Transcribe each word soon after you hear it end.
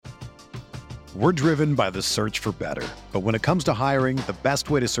We're driven by the search for better. But when it comes to hiring, the best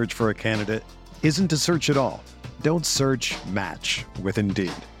way to search for a candidate isn't to search at all. Don't search, match with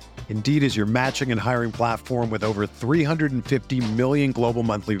Indeed. Indeed is your matching and hiring platform with over 350 million global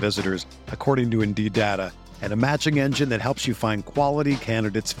monthly visitors, according to Indeed data, and a matching engine that helps you find quality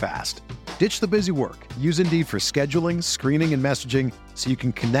candidates fast. Ditch the busy work. Use Indeed for scheduling, screening, and messaging so you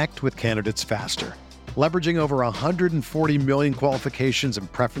can connect with candidates faster. Leveraging over 140 million qualifications and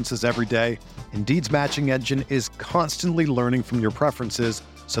preferences every day, Indeed's matching engine is constantly learning from your preferences,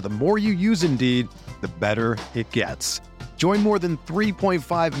 so the more you use Indeed, the better it gets. Join more than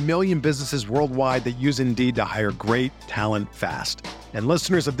 3.5 million businesses worldwide that use Indeed to hire great talent fast. And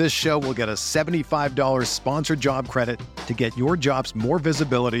listeners of this show will get a $75 sponsored job credit to get your jobs more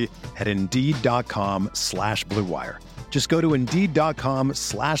visibility at Indeed.com/Blue Wire. Just go to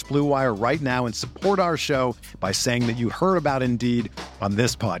Indeed.com/Blue Wire right now and support our show by saying that you heard about Indeed on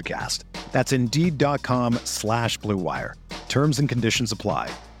this podcast. That's Indeed.com/Blue Wire. Terms and conditions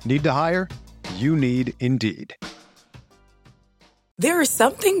apply. Need to hire? You need Indeed. There are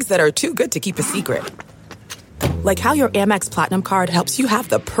some things that are too good to keep a secret. Like how your Amex Platinum card helps you have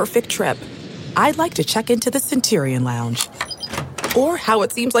the perfect trip. I'd like to check into the Centurion Lounge. Or how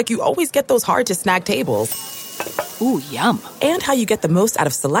it seems like you always get those hard-to-snag tables. Ooh, yum. And how you get the most out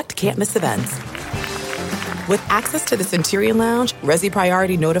of select can't-miss events. With access to the Centurion Lounge, Resi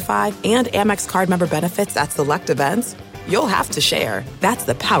Priority Notified, and Amex card member benefits at select events, you'll have to share. That's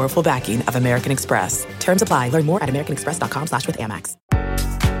the powerful backing of American Express. Terms apply. Learn more at americanexpress.com/withAmex.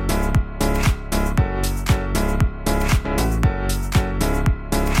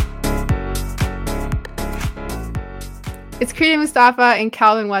 It's Karina Mustafa and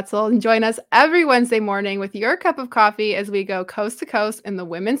Calvin Wetzel, and join us every Wednesday morning with your cup of coffee as we go coast to coast in the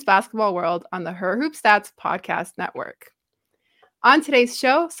women's basketball world on the Her Hoop Stats podcast network. On today's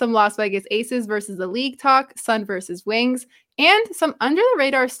show, some Las Vegas Aces versus the League talk, Sun versus Wings, and some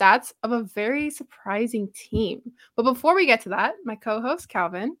under-the-radar stats of a very surprising team. But before we get to that, my co-host,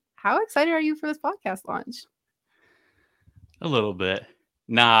 Calvin, how excited are you for this podcast launch? A little bit.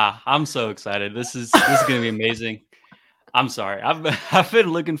 Nah, I'm so excited. This is going to be amazing. I'm sorry. I've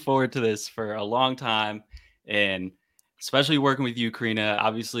been looking forward to this for a long time, and especially working with you, Karina.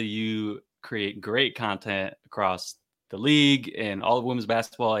 Obviously, you create great content across the league and all of women's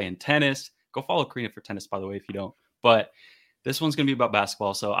basketball and tennis. Go follow Karina for tennis, by the way, if you don't. But this one's going to be about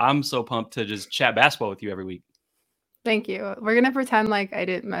basketball, so I'm so pumped to just chat basketball with you every week. Thank you. We're going to pretend like I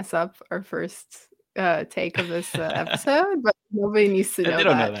didn't mess up our first take of this episode, but nobody needs to know that. They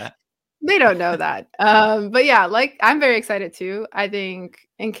don't know that. They don't know that. But yeah, like I'm very excited too. I think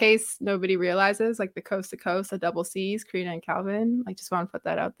in case nobody realizes, like the coast to coast, the double C's, Karina and Calvin, I just want to put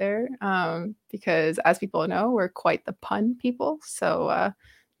that out there. Because as people know, we're quite the pun people. So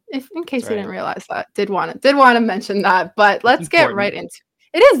if in case you didn't realize that, did want to mention that. But let's get right into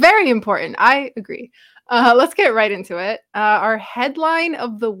it. It is very important. I agree. Let's get right into it. Our headline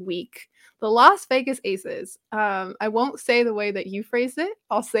of the week. The Las Vegas Aces. I won't say the way that you phrased it.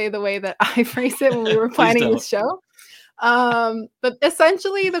 I'll say the way that I phrased it when we were planning this show. But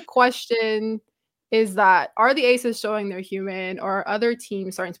essentially the question is that, are the Aces showing they're human, or are other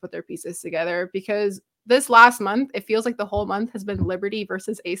teams starting to put their pieces together? Because this last month, it feels like the whole month has been Liberty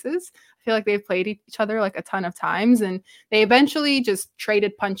versus Aces. I feel like they've played each other like a ton of times, and they eventually just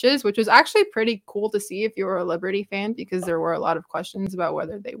traded punches, which was actually pretty cool to see if you were a Liberty fan, because there were a lot of questions about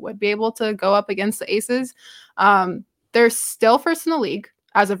whether they would be able to go up against the Aces. They're still first in the league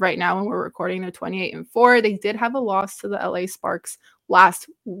as of right now when we're recording. They're 28-4. They did have a loss to the LA Sparks last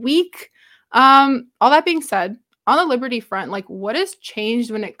week. All that being said, on the Liberty front, like what has changed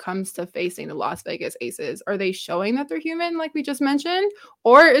when it comes to facing the Las Vegas Aces? Are they showing that they're human, like we just mentioned?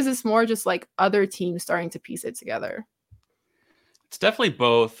 Or is this more just like other teams starting to piece it together? It's definitely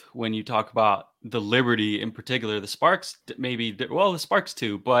both when you talk about the Liberty in particular. The Sparks the Sparks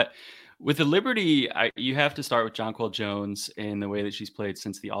too. But with the Liberty, you have to start with Jonquel Jones and the way that she's played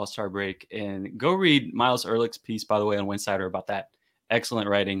since the All-Star break. And go read Miles Ehrlich's piece, by the way, on Winsider about that. Excellent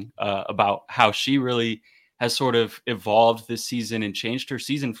writing about how she really has sort of evolved this season and changed her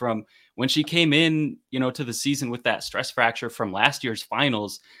season from when she came in, to the season with that stress fracture from last year's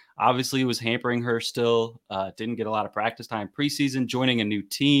finals. Obviously, it was hampering her still. Didn't get a lot of practice time preseason, joining a new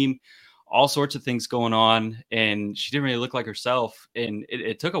team, all sorts of things going on. And she didn't really look like herself. And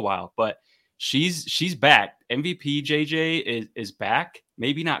it took a while, but she's back. MVP JJ is back.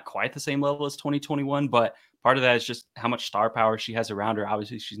 Maybe not quite the same level as 2021, but part of that is just how much star power she has around her.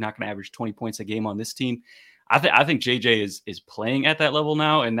 Obviously, she's not going to average 20 points a game on this team. I think JJ is playing at that level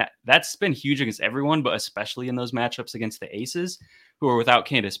now, and that's been huge against everyone, but especially in those matchups against the Aces, who are without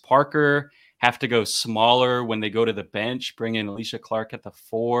Candace Parker, have to go smaller when they go to the bench, bring in Alicia Clark at the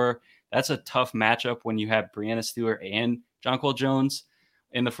 4. That's a tough matchup when you have Breanna Stewart and Jonquel Jones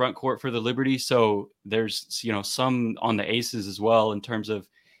in the front court for the Liberty. So there's, some on the Aces as well in terms of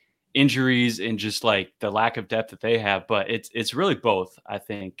injuries and just like the lack of depth that they have. But it's really both, I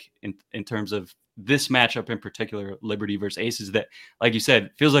think, in terms of this matchup in particular, Liberty versus Aces, that, like you said,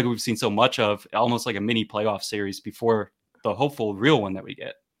 feels like we've seen so much of, almost like a mini playoff series before the hopeful real one that we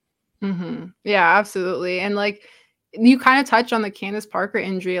get. Mm-hmm. Yeah, absolutely. And like you kind of touched on the Candace Parker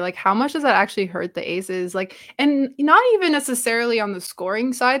injury, like how much does that actually hurt the Aces? Like, and not even necessarily on the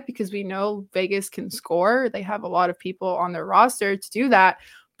scoring side, because we know Vegas can score. They have a lot of people on their roster to do that.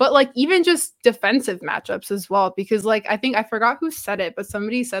 But like even just defensive matchups as well, because like I think I forgot who said it, but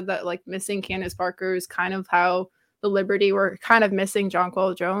somebody said that like missing Candace Parker is kind of how the Liberty were kind of missing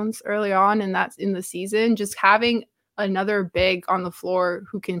Jonquel Jones early on, and that's in the season. Just having another big on the floor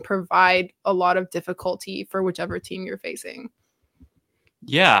who can provide a lot of difficulty for whichever team you're facing.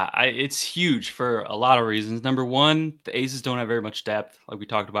 Yeah, it's huge for a lot of reasons. Number one, the Aces don't have very much depth, like we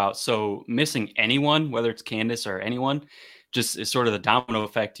talked about. So missing anyone, whether it's Candace or anyone, just is sort of the domino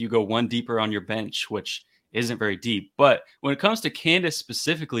effect. You go one deeper on your bench, which isn't very deep. But when it comes to Candace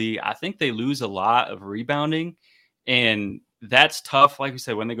specifically, I think they lose a lot of rebounding. And that's tough, like we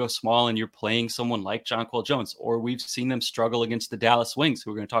said, when they go small and you're playing someone like Jonquel Jones, or we've seen them struggle against the Dallas Wings, who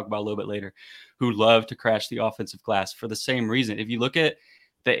we're going to talk about a little bit later, who love to crash the offensive glass for the same reason. If you look at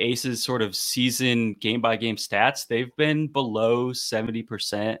the Aces sort of season game-by-game stats, they've been below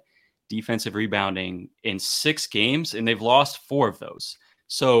 70% defensive rebounding in 6 games, and they've lost 4 of those.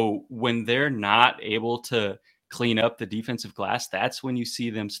 So when they're not able to clean up the defensive glass, that's when you see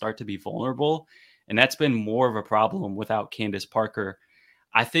them start to be vulnerable. And that's been more of a problem without Candace Parker.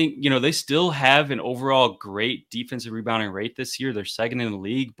 I think, they still have an overall great defensive rebounding rate this year. They're second in the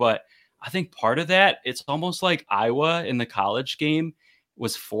league, but I think part of that, it's almost like Iowa in the college game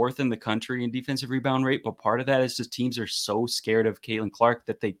was 4th in the country in defensive rebound rate. But part of that is just teams are so scared of Caitlin Clark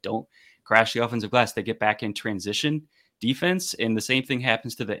that they don't crash the offensive glass. They get back in transition defense. And the same thing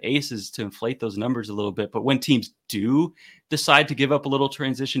happens to the Aces to inflate those numbers a little bit. But when teams do decide to give up a little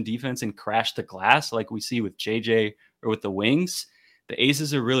transition defense and crash the glass, like we see with JJ or with the Wings, the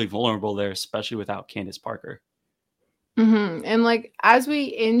Aces are really vulnerable there, especially without Candace Parker. Mm-hmm. And like as we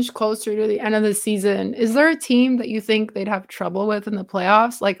inch closer to the end of the season, is there a team that you think they'd have trouble with in the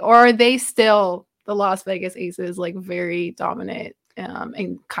playoffs? Like, or are they still the Las Vegas Aces, like very dominant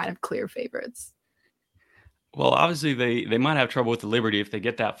and kind of clear favorites? Well, obviously they might have trouble with the Liberty if they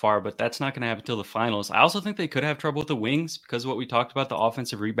get that far, but that's not going to happen until the finals. I also think they could have trouble with the Wings because of what we talked about, the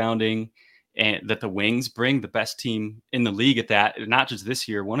offensive rebounding and that the Wings bring, the best team in the league at that, not just this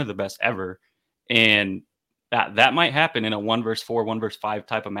year, one of the best ever. And that might happen in a 1 versus 4, 1 versus 5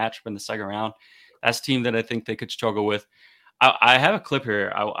 type of matchup in the second round. That's a team that I think they could struggle with. I have a clip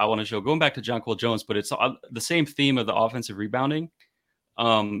here I want to show, going back to Jonquel Jones, but it's the same theme of the offensive rebounding.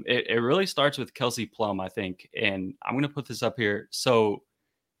 It really starts with Kelsey Plum, I think, and I'm going to put this up here. So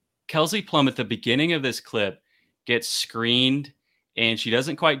Kelsey Plum at the beginning of this clip gets screened, and she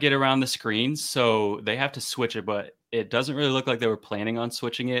doesn't quite get around the screen, so they have to switch it, but it doesn't really look like they were planning on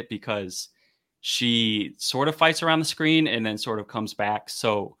switching it because she sort of fights around the screen and then sort of comes back.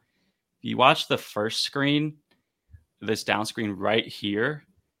 So if you watch the first screen, this down screen right here,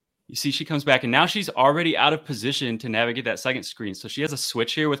 you see she comes back and now she's already out of position to navigate that second screen. So she has a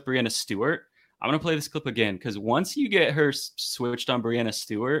switch here with Breanna Stewart. I'm going to play this clip again because once you get her switched on Breanna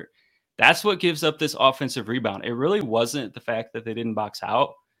Stewart, that's what gives up this offensive rebound. It really wasn't the fact that they didn't box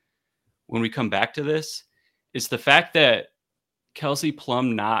out when we come back to this. It's the fact that Kelsey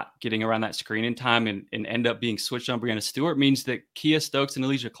Plum not getting around that screen in time and end up being switched on Breanna Stewart means that Kia Stokes and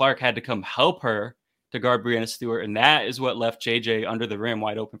Alicia Clark had to come help her to guard Breanna Stewart. And that is what left JJ under the rim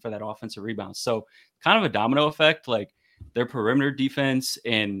wide open for that offensive rebound. So kind of a domino effect, like their perimeter defense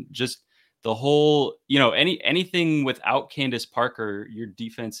and just the whole, anything without Candace Parker, your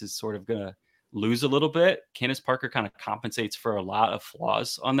defense is sort of going to lose a little bit. Candace Parker kind of compensates for a lot of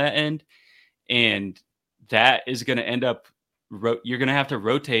flaws on that end. And that is going to end up, you're going to have to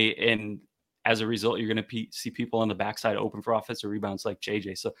rotate. And as a result, you're going to see people on the backside open for offensive rebounds like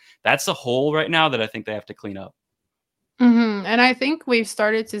JJ. So that's the hole right now that I think they have to clean up. Mm-hmm. And I think we've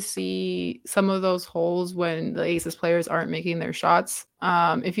started to see some of those holes when the Aces players aren't making their shots.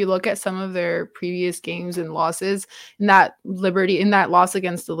 If you look at some of their previous games and losses in that loss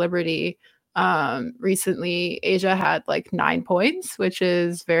against the Liberty, recently, A'ja had like 9 points, which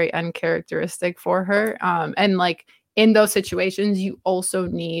is very uncharacteristic for her. And like in those situations, you also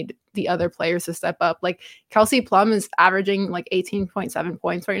need the other players to step up. Like Kelsey Plum is averaging like 18.7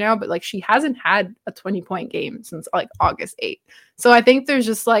 points right now, but like she hasn't had a 20-point game since like August 8th. So I think there's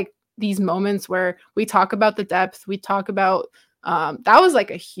just like these moments where we talk about the depth, we talk about that was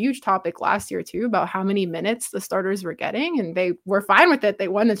like a huge topic last year too, about how many minutes the starters were getting, and they were fine with it. They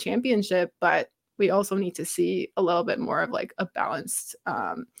won the championship, but we also need to see a little bit more of like a balanced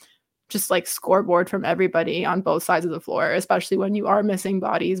just like scoreboard from everybody on both sides of the floor, especially when you are missing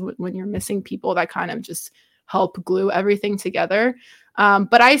bodies, when you're missing people that kind of just help glue everything together.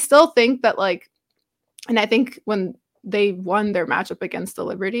 But I still think that like, and I think when they won their matchup against the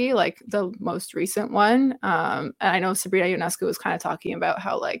Liberty, like the most recent one. And I know Sabrina Ionescu was kind of talking about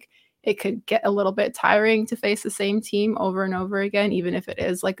how like it could get a little bit tiring to face the same team over and over again, even if it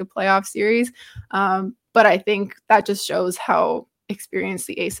is like a playoff series. But I think that just shows how experienced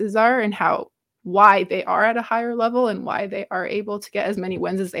the Aces are and why they are at a higher level and why they are able to get as many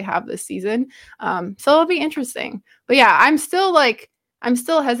wins as they have this season. So it'll be interesting. But yeah, I'm still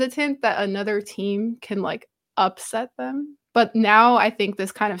hesitant that another team can like upset them, but now I think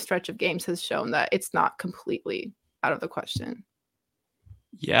this kind of stretch of games has shown that it's not completely out of the question.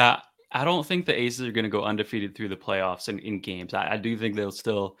 Yeah, I don't think the Aces are going to go undefeated through the playoffs and in games. I do think they're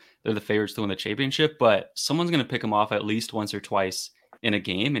the favorites to win the championship, but someone's going to pick them off at least once or twice in a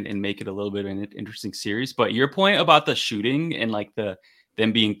game and make it a little bit of an interesting series. But your point about the shooting and like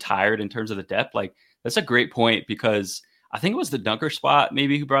them being tired in terms of the depth, like that's a great point, because I think it was the Dunker Spot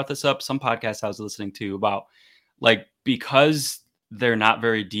maybe who brought this up, some podcast I was listening to, about like, because they're not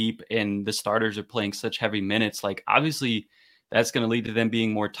very deep and the starters are playing such heavy minutes, like obviously that's going to lead to them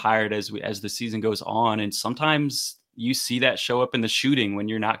being more tired as the season goes on. And sometimes you see that show up in the shooting when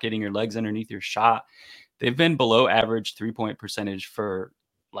you're not getting your legs underneath your shot. They've been below average 3-point percentage for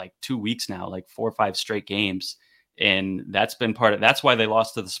like 2 weeks now, like 4 or 5 straight games. And that's been that's why they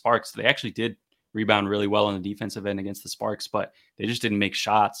lost to the Sparks. They actually did rebound really well on the defensive end against the Sparks, but they just didn't make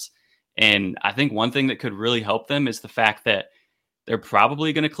shots. And I think one thing that could really help them is the fact that they're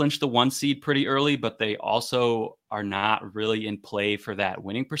probably going to clinch the 1 seed pretty early, but they also are not really in play for that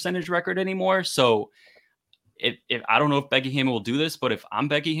winning percentage record anymore. So if I don't know if Becky Hammon will do this, but if I'm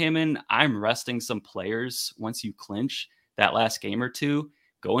Becky Hammon, I'm resting some players once you clinch that last game or two.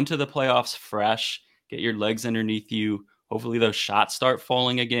 Go into the playoffs fresh, get your legs underneath you. Hopefully those shots start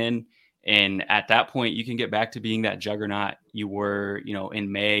falling again. And at that point, you can get back to being that juggernaut you were,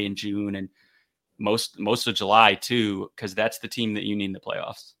 in May and June and most of July too, because that's the team that you need in the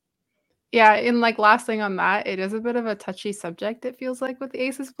playoffs. Yeah, and like last thing on that, it is a bit of a touchy subject, it feels like, with the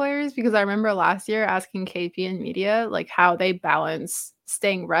Aces players, because I remember last year asking KP and media like how they balance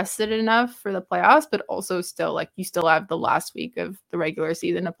staying rested enough for the playoffs, but also still like you still have the last week of the regular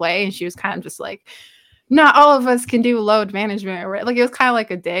season to play. And she was kind of just like, not all of us can do load management. Or like it was kind of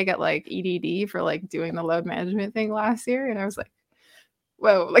like a dig at like EDD for like doing the load management thing last year. And I was like,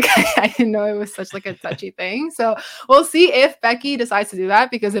 whoa, like I didn't know it was such like a touchy thing. So we'll see if Becky decides to do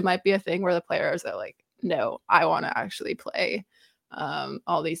that, because it might be a thing where the players are like, no, I want to actually play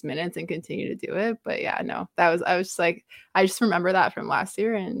all these minutes and continue to do it. But yeah, no, I was just like, I just remember that from last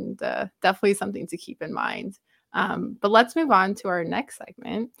year, and definitely something to keep in mind. But let's move on to our next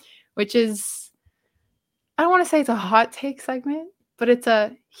segment, which is, I don't want to say it's a hot take segment, but it's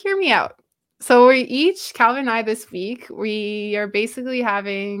a hear me out. So Calvin and I this week, we are basically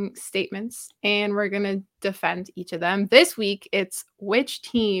having statements and we're going to defend each of them. This week, it's which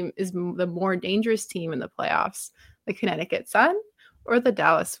team is the more dangerous team in the playoffs, the Connecticut Sun or the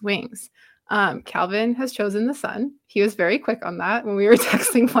Dallas Wings. Calvin has chosen the Sun. He was very quick on that. When we were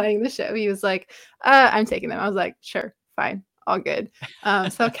texting planning the show, he was like, I'm taking them. I was like, sure, fine. All good.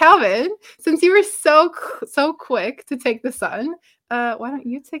 So Calvin, since you were so quick to take the Sun, why don't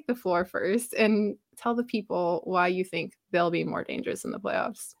you take the floor first and tell the people why you think they'll be more dangerous in the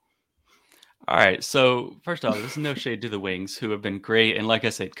playoffs? All right. So first off, there's no shade to the Wings, who have been great. And like I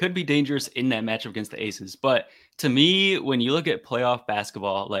said, could be dangerous in that matchup against the Aces. But to me, when you look at playoff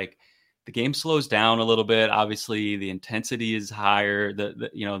basketball, like the game slows down a little bit. Obviously, the intensity is higher.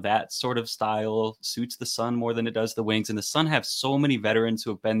 That sort of style suits the Sun more than it does the Wings. And the Sun have so many veterans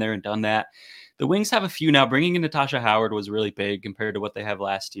who have been there and done that. The Wings have a few now. Bringing in Natasha Howard was really big compared to what they have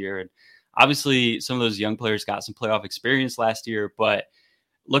last year. And obviously, some of those young players got some playoff experience last year. But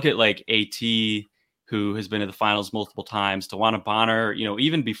look at like AT, who has been to the finals multiple times. DeWanna Bonner,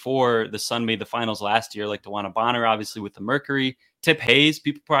 even before the Sun made the finals last year, like DeWanna Bonner, obviously with the Mercury. Tip Hayes,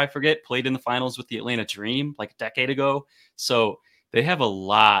 people probably forget, played in the finals with the Atlanta Dream like a decade ago. So they have a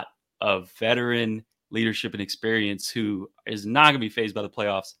lot of veteran leadership and experience who is not going to be fazed by the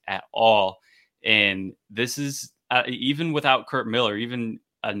playoffs at all. And this is even without Kurt Miller, even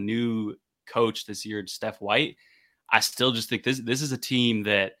a new coach this year, Steph White, I still just think this is a team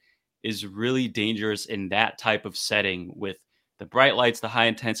that is really dangerous in that type of setting with the bright lights, the high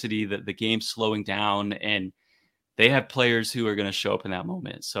intensity, the game slowing down, and they have players who are going to show up in that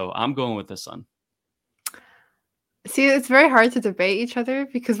moment. So I'm going with the Sun. See, it's very hard to debate each other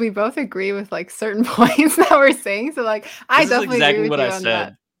because we both agree with like certain points that we're saying. So like, I definitely agree with you on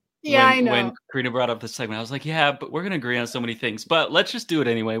that. Yeah, I know. When Karina brought up this segment, I was like, yeah, but we're going to agree on so many things. But let's just do it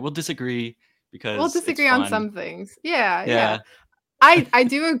anyway. We'll disagree because we'll disagree on some things. Yeah. I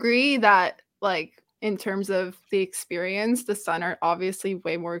do agree that like in terms of the experience, the Sun are obviously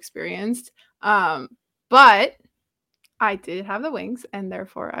way more experienced. But I did have the Wings, and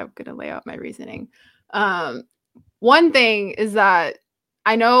therefore I'm going to lay out my reasoning. One thing is that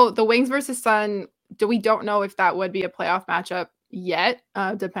I know the Wings versus Sun, we don't know if that would be a playoff matchup yet,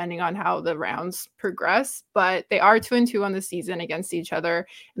 depending on how the rounds progress, but they are 2-2 on the season against each other,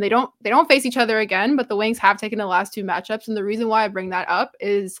 and they don't face each other again, but the Wings have taken the last 2 matchups. And the reason why I bring that up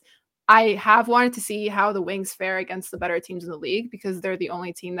is I have wanted to see how the Wings fare against the better teams in the league, because they're the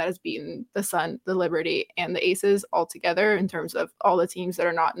only team that has beaten the Sun, the Liberty, and the Aces all together in terms of all the teams that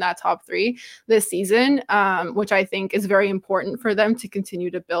are not in that top 3 this season, which I think is very important for them to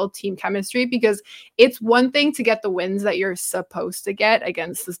continue to build team chemistry, because it's one thing to get the wins that you're supposed to get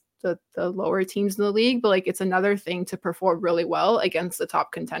against the lower teams in the league, but like it's another thing to perform really well against the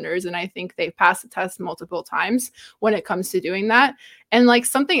top contenders. And I think they've passed the test multiple times when it comes to doing that. And like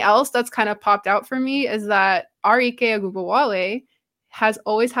something else that's kind of popped out for me is that Arike Ogunbowale has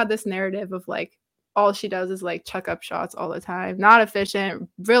always had this narrative of like all she does is like chuck up shots all the time, not efficient,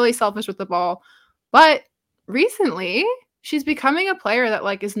 really selfish with the ball. But recently she's becoming a player that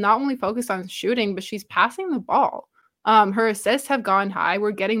like is not only focused on shooting, but she's passing the ball. Her assists have gone high. We're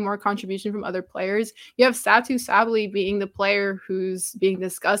getting more contribution from other players. You have Satu Sabally being the player who's being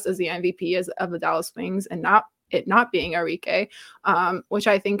discussed as the MVP of the Dallas Wings, and not being Arike, which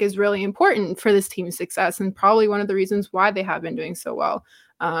I think is really important for this team's success, and probably one of the reasons why they have been doing so well.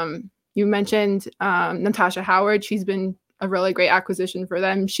 You mentioned Natasha Howard. She's been a really great acquisition for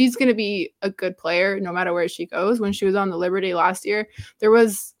them. She's going to be a good player no matter where she goes. When she was on the Liberty last year, there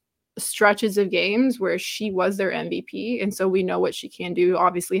was stretches of games where she was their MVP, and so we know what she can do.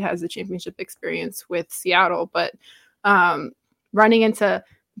 Obviously has the championship experience with Seattle, but running into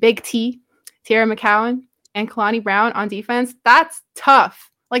Big T, Tierra McCowan, and Kalani Brown on defense, that's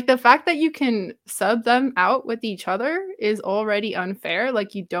tough. Like the fact that you can sub them out with each other is already unfair.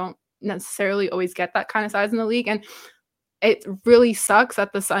 Like you don't necessarily always get that kind of size in the league, and it really sucks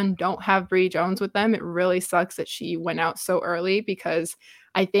that the Sun don't have Bree Jones with them. It really sucks that she went out so early, because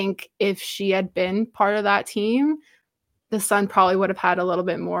I think if she had been part of that team, the Sun probably would have had a little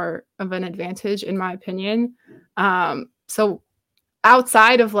bit more of an advantage, in my opinion. So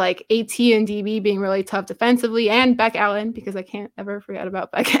outside of like AT and DB being really tough defensively, and Beck Allen, because I can't ever forget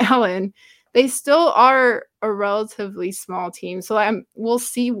about Beck Allen, they still are a relatively small team. So we'll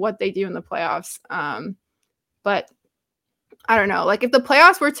see what they do in the playoffs. But I don't know. Like if the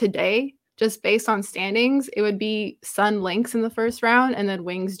playoffs were today, just based on standings, it would be Sun Lynx in the first round and then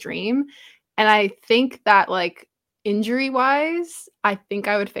Wings Dream. And I think that like injury wise, I think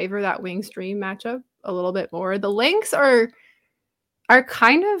I would favor that Wings Dream matchup a little bit more. The Lynx are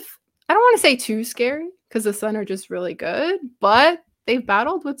kind of, I don't want to say too scary, because the Sun are just really good, but they've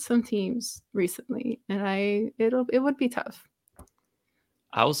battled with some teams recently, and it would be tough.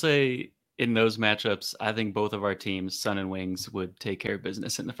 I will say in those matchups, I think both of our teams, Sun and Wings, would take care of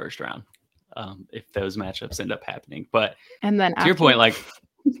business in the first round. If those matchups end up happening. But and then to your point, like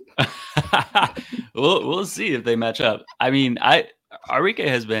we'll see if they match up. I mean, Arike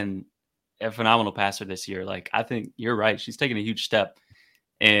has been a phenomenal passer this year. Like I think you're right. She's taken a huge step.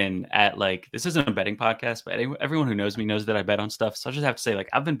 And this isn't a betting podcast, but everyone who knows me knows that I bet on stuff. So I just have to say, like,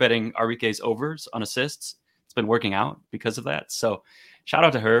 I've been betting Arike's overs on assists. It's been working out because of that. So shout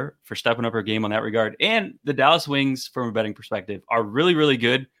out to her for stepping up her game on that regard. And the Dallas Wings, from a betting perspective, are really, really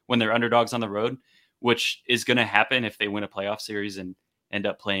good when they're underdogs on the road, which is going to happen if they win a playoff series and end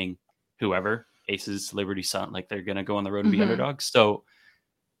up playing whoever, Aces, Liberty, Sun. Like they're going to go on the road and be underdogs. So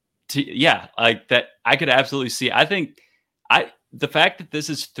like that, I could absolutely see. I think the fact that this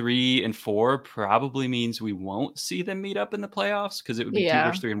is 3 and 4 probably means we won't see them meet up in the playoffs, because it would be 2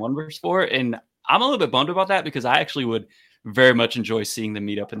 versus 3 and 1 versus 4. And I'm a little bit bummed about that, because I actually would very much enjoy seeing them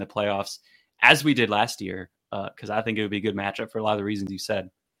meet up in the playoffs as we did last year, because I think it would be a good matchup for a lot of the reasons you said.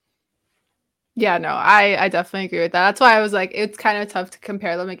 Yeah, no, I definitely agree with that. That's why I was like, it's kind of tough to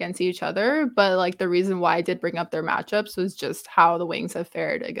compare them against each other. But like the reason why I did bring up their matchups was just how the Wings have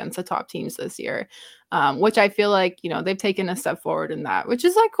fared against the top teams this year, which I feel like, they've taken a step forward in that, which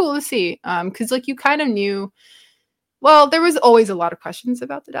is like cool to see. Because like you kind of knew, well, there was always a lot of questions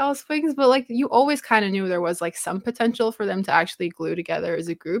about the Dallas Wings, but like you always kind of knew there was like some potential for them to actually glue together as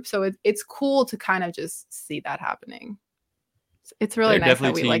a group. So it's cool to kind of just see that happening. It's really They're nice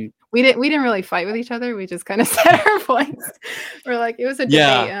that definitely we didn't really fight with each other. We just kind of said our points. We're like, it was a debate,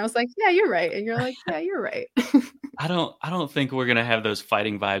 Yeah. and I was like, yeah, you're right, and you're like, yeah, you're right. I don't think we're gonna have those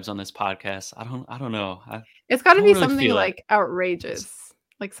fighting vibes on this podcast. I don't know. It's got to don't be really something feel it. like outrageous,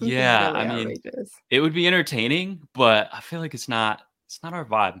 like something Yeah, really I mean, outrageous. it would be entertaining, but I feel like it's not our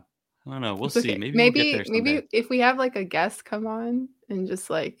vibe. I don't know. We'll It's see. okay. Maybe we'll get there someday. Maybe if we have like a guest come on and just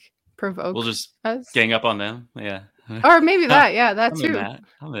like provoke We'll just us, gang up on them. Yeah. or maybe that. Yeah, that I'm too. in that.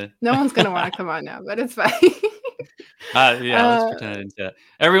 I'm in. No one's gonna want to come on now, but it's fine. Let's pretend I didn't say that.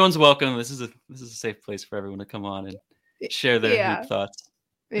 Everyone's welcome. This is a safe place for everyone to come on and share their hoop thoughts.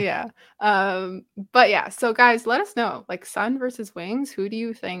 Yeah. But yeah, so guys, let us know, like Sun versus Wings, who do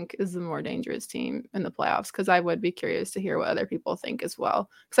you think is the more dangerous team in the playoffs? Because I would be curious to hear what other people think as well.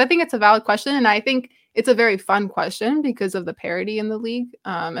 Because I think it's a valid question, and I think it's a very fun question because of the parity in the league.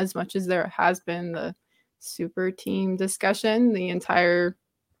 As much as there has been the super team discussion the entire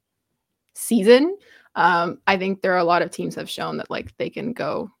season, I think there are a lot of teams have shown that like they can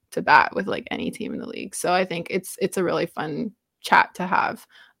go to bat with like any team in the league. So I think it's a really fun chat to have.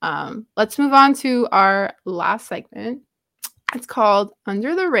 Let's move on to our last segment. It's called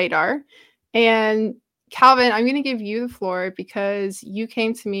Under the Radar. And Calvin, I'm going to give you the floor because you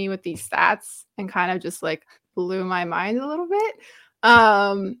came to me with these stats and kind of just like blew my mind a little bit.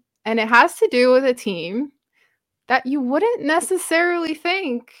 And it has to do with a team that you wouldn't necessarily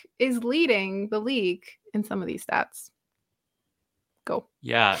think is leading the league in some of these stats. Go.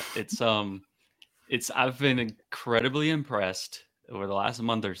 Yeah, I've been incredibly impressed over the last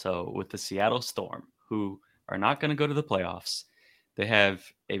month or so with the Seattle Storm, who are not going to go to the playoffs. They have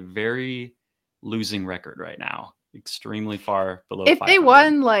a very losing record right now, extremely far below. If they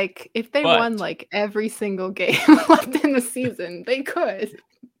won like every single game left in the season, they could.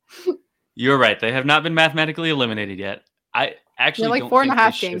 You're right. They have not been mathematically eliminated yet. I actually like don't 4.5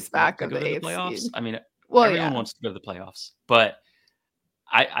 think games back of the playoffs. seed. I mean, everyone wants to go to the playoffs, but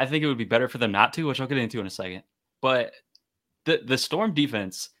I think it would be better for them not to, which I'll get into in a second. But the Storm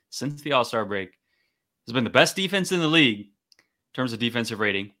defense since the All-Star break has been the best defense in the league in terms of defensive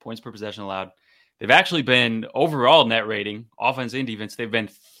rating, points per possession allowed. They've actually been overall net rating, offense and defense. They've been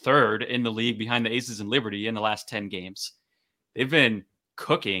third in the league behind the Aces and Liberty in the last 10 games. They've been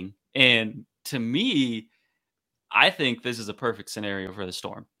cooking. And to me, I think this is a perfect scenario for the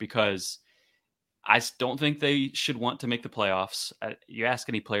Storm because I don't think they should want to make the playoffs. You ask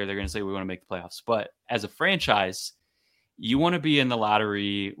any player, they're going to say we want to make the playoffs. But as a franchise, you want to be in the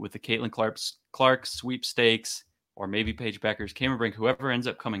lottery with the Caitlin Clark sweepstakes or maybe Paige Beckers, Cameron Brink, whoever ends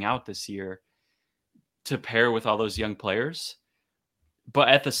up coming out this year to pair with all those young players. But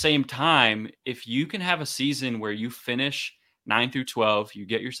at the same time, if you can have a season where you finish 9 through 12, you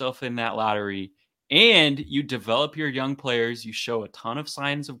get yourself in that lottery and you develop your young players, you show a ton of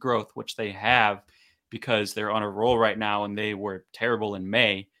signs of growth, which they have because they're on a roll right now and they were terrible in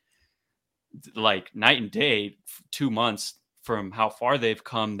May. Like night and day, 2 months from how far they've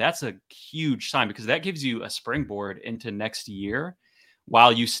come, that's a huge sign because that gives you a springboard into next year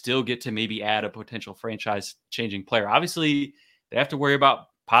while you still get to maybe add a potential franchise-changing player. Obviously, they have to worry about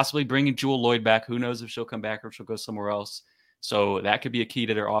possibly bringing Jewel Lloyd back. Who knows if she'll come back or if she'll go somewhere else. So that could be a key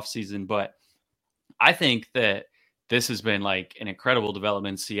to their offseason. But I think that this has been like an incredible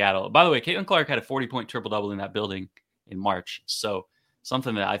development in Seattle. By the way, Caitlin Clark had a 40-point triple-double in that building in March. So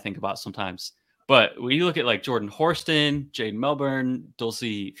something that I think about sometimes. But when you look at like Jordan Horston, Jade Melbourne,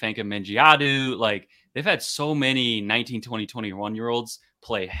 Dulcie Fanka-Mengiadu, like they've had so many 19, 20, 21-year-olds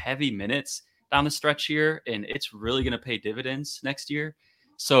play heavy minutes down the stretch here, and it's really going to pay dividends next year.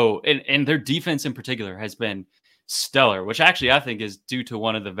 So, and their defense in particular has been stellar, which actually I think is due to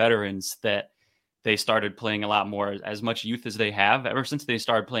one of the veterans that they started playing a lot more, as much youth as they have ever since they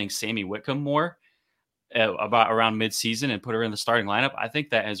started playing Sammy Whitcomb more about around mid-season and put her in the starting lineup. I think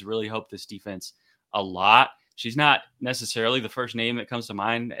that has really helped this defense a lot. She's not necessarily the first name that comes to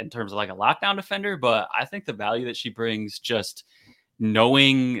mind in terms of like a lockdown defender, but I think the value that she brings, just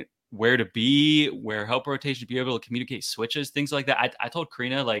knowing where to be, where help rotation, to be able to communicate switches, things like that. I told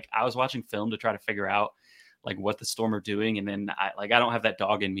Karina, like I was watching film to try to figure out like what the Storm are doing. And then I don't have that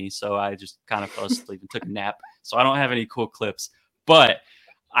dog in me. So I just kind of fell asleep and took a nap. So I don't have any cool clips, but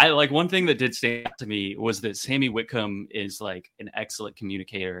I like one thing that did stand out to me was that Sammy Whitcomb is like an excellent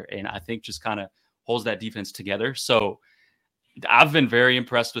communicator, and I think just kind of holds that defense together. So I've been very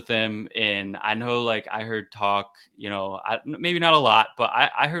impressed with him, and I know like I heard talk, maybe not a lot, but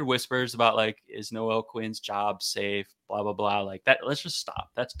I heard whispers about like, is Noel Quinn's job safe? Blah blah blah. Like that. Let's just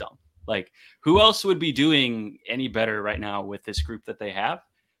stop. That's dumb. Like who else would be doing any better right now with this group that they have?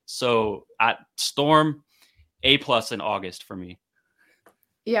 So at Storm, A+ in August for me.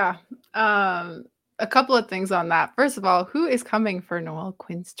 Yeah. A couple of things on that. First of all, who is coming for Noel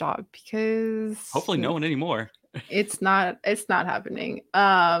Quinn's job? Because hopefully no one anymore. it's not happening.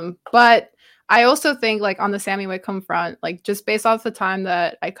 But I also think like on the Sammy Whitcomb front, like just based off the time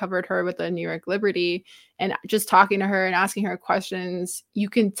that I covered her with the New York Liberty and just talking to her and asking her questions, you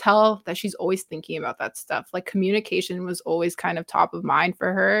can tell that she's always thinking about that stuff. Like communication was always kind of top of mind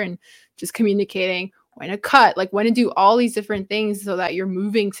for her, and just communicating when to cut, like when to do all these different things so that you're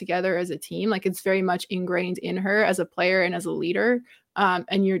moving together as a team. Like it's very much ingrained in her as a player and as a leader.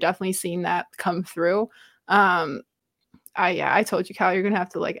 And you're definitely seeing that come through. I told you, Cal, you're gonna have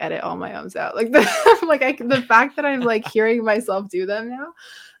to like edit all my ums out. Like the fact that I'm like hearing myself do them now.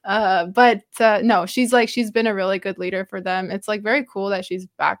 But no, she's been a really good leader for them. It's like very cool that she's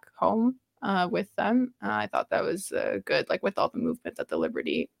back home with them. I thought that was good, like with all the movement that the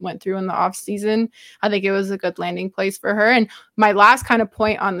Liberty went through in the off season. I think it was a good landing place for her. And my last kind of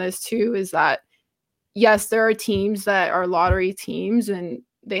point on this too is that yes, there are teams that are lottery teams and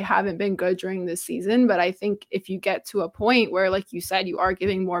they haven't been good during this season. But I think if you get to a point where, like you said, you are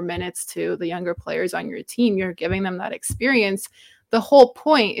giving more minutes to the younger players on your team, you're giving them that experience. The whole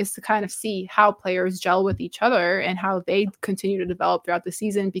point is to kind of see how players gel with each other and how they continue to develop throughout the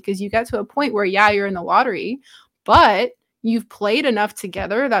season, because you get to a point where, yeah, you're in the lottery, but you've played enough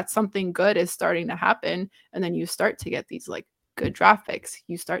together that something good is starting to happen. And then you start to get these like good draft picks.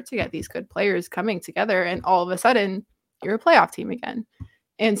 You start to get these good players coming together, and all of a sudden you're a playoff team again.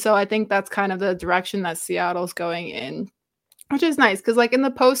 And so I think that's kind of the direction that Seattle's going in, which is nice because like in the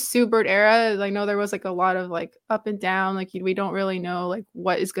post Sue Bird era, I know there was like a lot of like up and down, like we don't really know like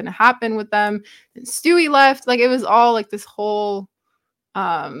what is going to happen with them. And Stewie left, like it was all like this whole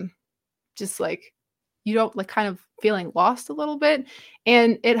just like you don't like kind of feeling lost a little bit.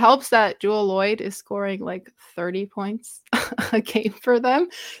 And it helps that Jewell Loyd is scoring like 30 points a game for them.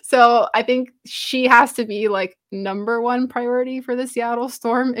 So I think she has to be like number one priority for the Seattle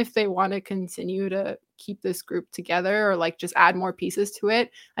Storm if they want to continue to keep this group together or like just add more pieces to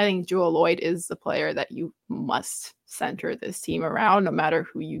it. I think Jewell Loyd is the player that you must center this team around no matter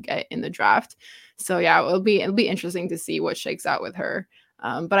who you get in the draft. So yeah, it'll be interesting to see what shakes out with her.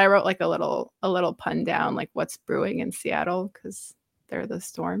 But I wrote like a little pun down, like what's brewing in Seattle, because they're the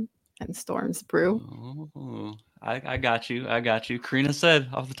Storm and storms brew. Oh, I got you. Karina said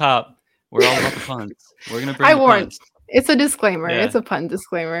off the top, we're all about the puns. We're gonna bring. I warned. Puns. It's a disclaimer. Yeah. It's a pun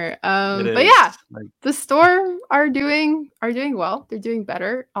disclaimer. But yeah, the Storm are doing well. They're doing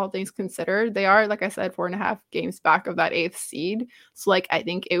better, all things considered. They are, like I said, 4.5 games back of that 8th seed. So like I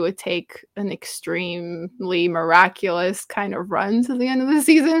think it would take an extremely miraculous kind of run to the end of the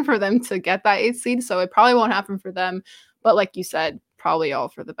season for them to get that 8th seed. So it probably won't happen for them. But like you said, probably all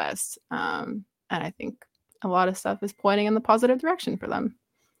for the best. And I think a lot of stuff is pointing in the positive direction for them.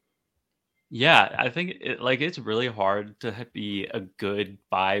 Yeah, I think it's really hard to be a good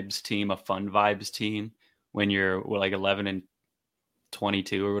vibes team, a fun vibes team when you're like 11-22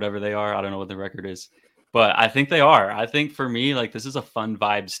 or whatever they are. I don't know what the record is, but I think they are. I think for me, like this is a fun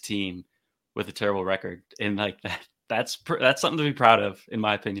vibes team with a terrible record, and like that's something to be proud of, in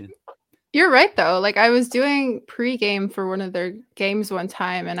my opinion. You're right, though. Like I was doing pregame for one of their games one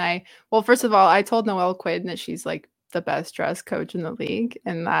time, and first of all, I told Noel Quinn that she's like the best dressed coach in the league,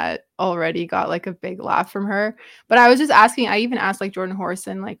 and that already got like a big laugh from her. But I was just asking, I even asked like Jordan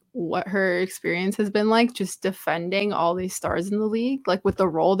Horson like what her experience has been like just defending all these stars in the league, like with the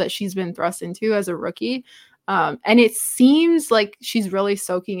role that she's been thrust into as a rookie. And it seems like she's really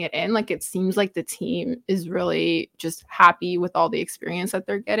soaking it in. Like it seems like the team is really just happy with all the experience that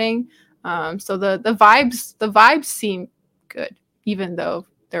they're getting. So the vibes seem good, even though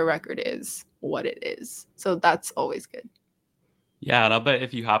their record is what it is. So that's always good. Yeah, and I'll bet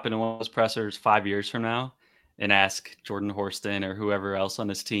if you hop into one of those pressers 5 years from now and ask Jordan Horston or whoever else on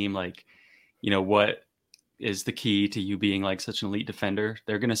this team, like, what is the key to you being like such an elite defender,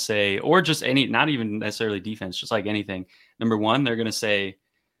 they're going to say, or just not even necessarily defense, just like anything. Number one, they're going to say,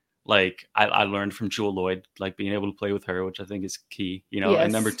 like, I learned from Jewell Loyd, like being able to play with her, which I think is key, Yes.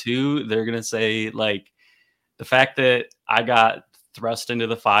 And number two, they're going to say, like, the fact that I got thrust into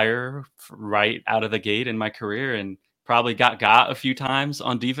the fire right out of the gate in my career, and probably got a few times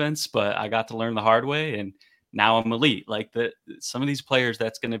on defense, but I got to learn the hard way, and now I'm elite. Like some of these players,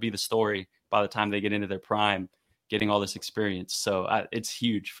 that's going to be the story by the time they get into their prime, getting all this experience. So it's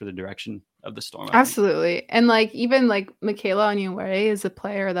huge for the direction of the Storm. Absolutely. And like even like Michaela Onyenwere is a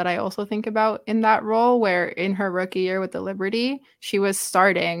player that I also think about in that role, where in her rookie year with the Liberty, she was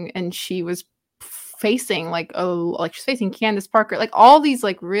starting and she was facing she's facing Candace Parker, like all these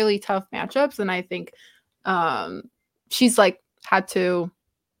like really tough matchups. And I think she's like had to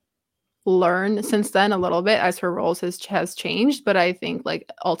learn since then a little bit as her roles has changed. But I think like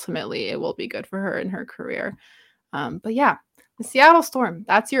ultimately it will be good for her in her career. But yeah, the Seattle Storm,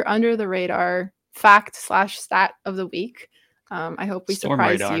 that's your under the radar fact/stat of the week. I hope we Storm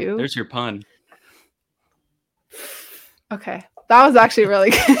surprised radar. you. There's your pun. Okay. That was actually really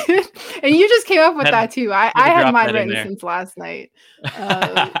good. And you just came up with that too. I had mine written since last night.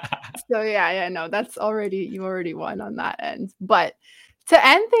 So yeah, no, you already won on that end. But to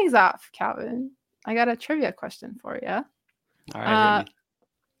end things off, Calvin, I got a trivia question for you. All right.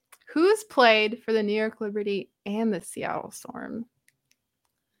 Who's played for the New York Liberty and the Seattle Storm?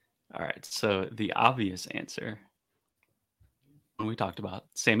 All right. So the obvious answer, we talked about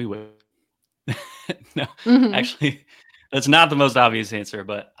Sammy Wood. No, actually, that's not the most obvious answer,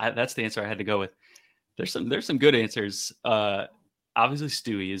 but that's the answer I had to go with. There's some good answers. Obviously,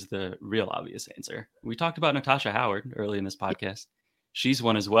 Stewie is the real obvious answer. We talked about Natasha Howard early in this podcast. She's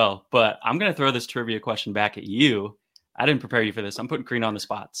one as well. But I'm going to throw this trivia question back at you. I didn't prepare you for this. I'm putting Karina on the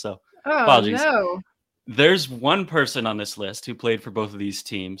spot, so apologies. No. There's one person on this list who played for both of these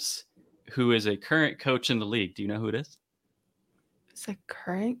teams who is a current coach in the league. Do you know who it is? It's a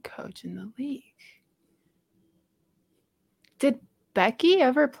current coach in the league. Did Becky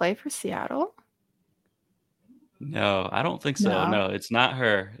ever play for Seattle? No, I don't think so. No, it's not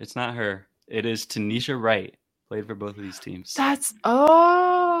her. It's not her. It is Tanisha Wright. Played for both of these teams. Okay.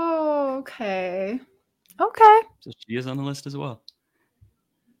 Okay. So she is on the list as well.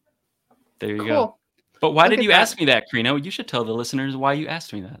 There you go. But why did you ask me that, Karina? You should tell the listeners why you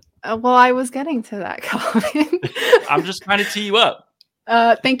asked me that. Well, I was getting to that, Calvin. I'm just trying to tee you up.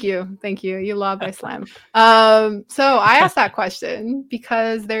 Thank you. You lob, I slam. So I asked that question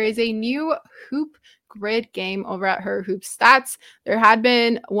because there is a new hoop grid game over at Her Hoop Stats. There had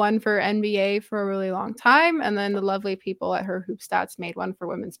been one for NBA for a really long time, and then the lovely people at Her Hoop Stats made one for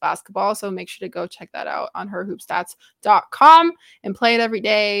women's basketball. So make sure to go check that out on herhoopstats.com and play it every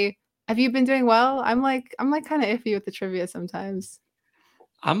day. Have you been doing well? I'm like kind of iffy with the trivia sometimes.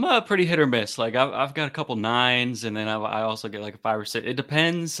 I'm pretty hit or miss. Like I've got a couple 9s, and then I also get like a 5 or 6. It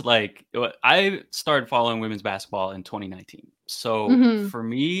depends. Like I started following women's basketball in 2019. So for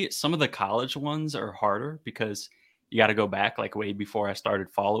me, some of the college ones are harder because you got to go back like way before I started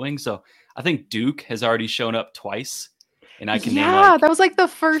following. So I think Duke has already shown up twice, and I can name that was like the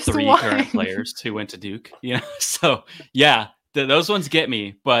first 3 one. current players who went to Duke. So yeah. Those ones get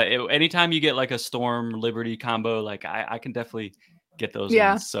me. But anytime you get like a Storm Liberty combo, like I can definitely get those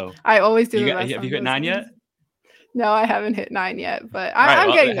ones. So I always do. Have you hit 9 yet? No, I haven't hit 9 yet, but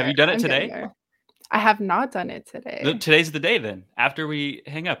I'm getting there. Have you done it today? I have not done it today. Today's the day then. After we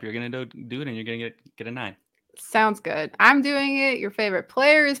hang up, you're going to do it and you're going to get a 9. Sounds good. I'm doing it. Your favorite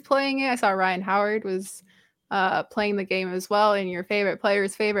player is playing it. I saw Ryan Howard was playing the game as well, and your favorite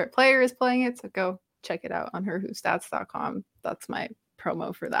player's favorite player is playing it. So go check it out on herhoopstats.com. That's my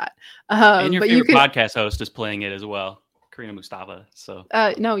promo for that. And your favorite podcast host is playing it as well, Karina Mustafa. So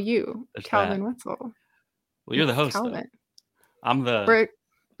no, Calvin Wetzel. Well, you're the host. Calvin. I'm the.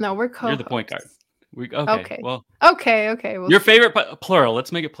 We're co-hosts. You're the point guard. Okay. Well. Okay. Your favorite plural.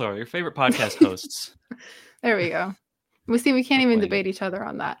 Let's make it plural. Your favorite podcast hosts. There we go. We can't even debate each other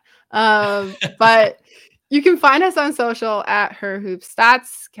on that. But you can find us on social at Her Hoop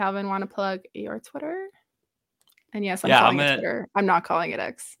Stats. Calvin, want to plug your Twitter? And yes, I'm calling it Twitter. I'm not calling it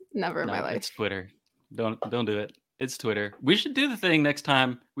X. Never in my life. It's Twitter. Don't do it. It's Twitter. We should do the thing next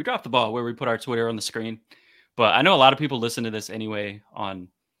time we drop the ball where we put our Twitter on the screen. But I know a lot of people listen to this anyway on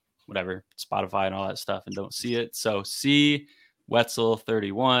whatever, Spotify and all that stuff, and don't see it. So C Wetzel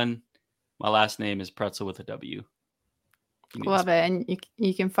 31. My last name is Pretzel with a W. Love it. And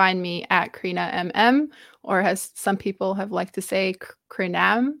you can find me at Karina MM, or as some people have liked to say,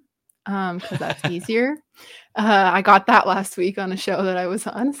 Krinam, because that's easier. I got that last week on a show that I was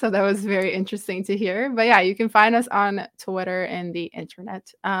on, so that was very interesting to hear. But yeah, you can find us on Twitter and the internet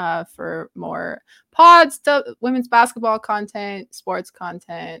for more pods, women's basketball content, sports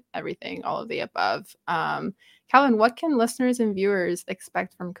content, everything, all of the above. Calvin, what can listeners and viewers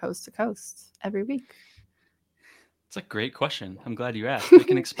expect from Coast to Coast every week? It's a great question. I'm glad you asked. They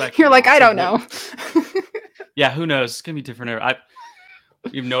can expect. You're like, I don't know. Yeah, who knows? It's gonna be different.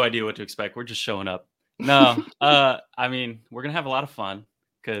 We have no idea what to expect. We're just showing up. No, I mean, we're gonna have a lot of fun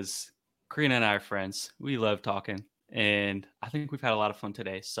because Karina and I are friends. We love talking, and I think we've had a lot of fun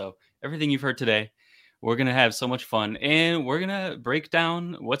today. So everything you've heard today, we're gonna have so much fun, and we're gonna break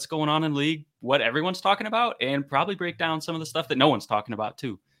down what's going on in league, what everyone's talking about, and probably break down some of the stuff that no one's talking about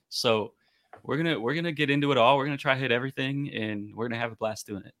too. So we're gonna get into it all. We're gonna try to hit everything, and we're gonna have a blast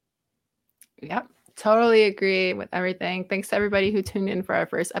doing it. Yep. Totally agree with everything. Thanks to everybody who tuned in for our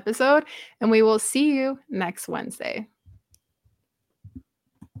first episode, and we will see you next Wednesday.